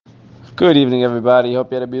Good evening, everybody.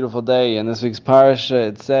 Hope you had a beautiful day. In this week's parsha,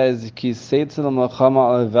 it says, "Ki seitzeh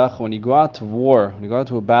l'melchama alevech." When you go out to war, when you go out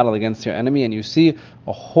to a battle against your enemy, and you see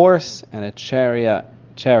a horse and a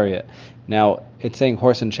chariot. Now, it's saying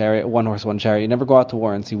horse and chariot, one horse, one chariot. You never go out to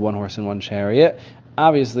war and see one horse and one chariot.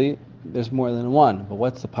 Obviously, there's more than one. But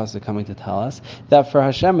what's the pasuk coming to tell us? That for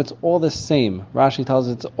Hashem, it's all the same. Rashi tells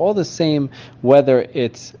us it's all the same, whether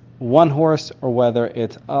it's one horse or whether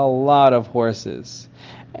it's a lot of horses.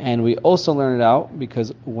 And we also learn it out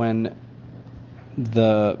because when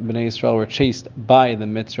the Bnei Israel were chased by the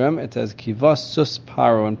Mitzrim, it says, Akiva sus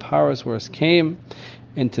Paro, and Paro's horse came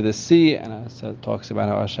into the sea, and it talks about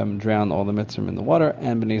how Hashem drowned all the Mitzrim in the water,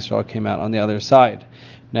 and Bnei Israel came out on the other side.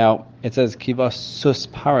 Now, it says, Akiva sus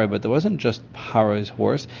Paro, but there wasn't just Paro's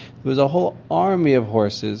horse, there was a whole army of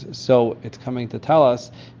horses, so it's coming to tell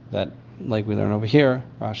us that, like we learn over here,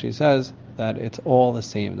 Rashi says, that it's all the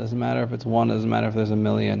same. It doesn't matter if it's one, it doesn't matter if there's a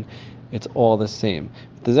million, it's all the same.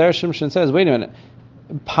 The zera shimshon says, wait a minute,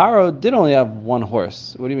 Paro did only have one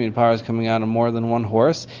horse. What do you mean Paro is coming out on more than one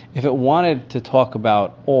horse? If it wanted to talk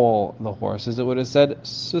about all the horses, it would have said,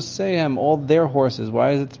 Susayim, all their horses.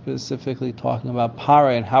 Why is it specifically talking about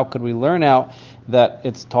Paro? And how could we learn out that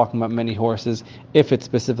it's talking about many horses if it's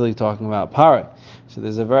specifically talking about Paro? So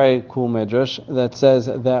there's a very cool midrash that says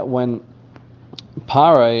that when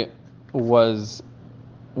Paro was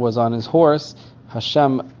on his horse,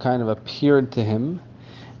 Hashem kind of appeared to him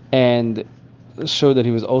and showed that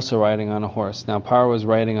he was also riding on a horse. Now, Paro was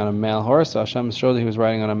riding on a male horse, so Hashem showed that he was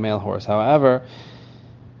riding on a male horse. However,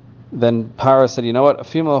 then Paro said, you know what, a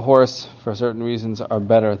female horse, for certain reasons, are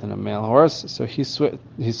better than a male horse, so he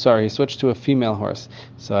switched to a female horse.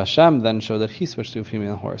 So Hashem then showed that he switched to a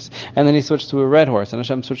female horse. And then he switched to a red horse, and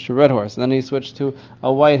Hashem switched to a red horse. And then he switched to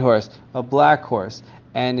a white horse, a black horse.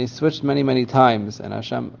 And he switched many, many times, and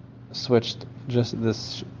Hashem switched just the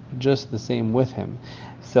same with him.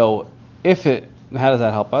 So, how does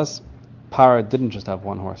that help us? Paro didn't just have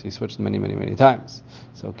one horse; he switched many, many, many times.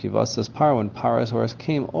 So, Akiva says Paro, when Paro's horse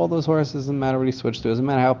came, all those horses, doesn't matter what he switched to, doesn't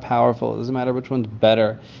matter how powerful, it doesn't matter which one's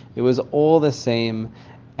better. It was all the same,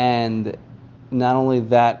 and not only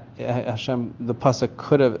that, Hashem, the pasuk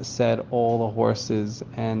could have said all the horses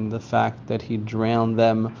and the fact that he drowned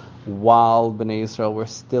them while Bnei Israel were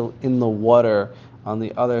still in the water. On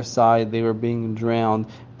the other side, they were being drowned.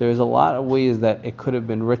 There's a lot of ways that it could have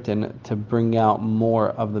been written to bring out more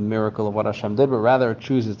of the miracle of what Hashem did, but rather it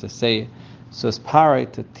chooses to say Sus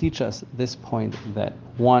Paro to teach us this point that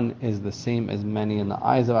one is the same as many in the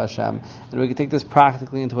eyes of Hashem, and we can take this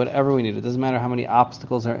practically into whatever we need. It doesn't matter how many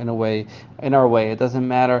obstacles are in our way. It doesn't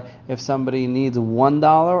matter if somebody needs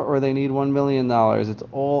 $1 or they need $1 million. It's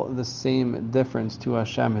all the same difference to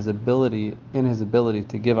Hashem, His ability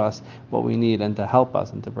to give us what we need and to help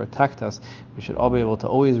us and to protect us. We should all be able to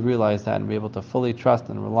always realize that and be able to fully trust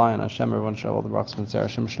and rely on Hashem. Everyone should have all the brachos from Sara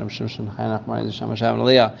Hashem, shimshon, Hashem, Hashem,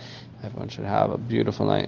 Hashem, Everyone should have a beautiful night.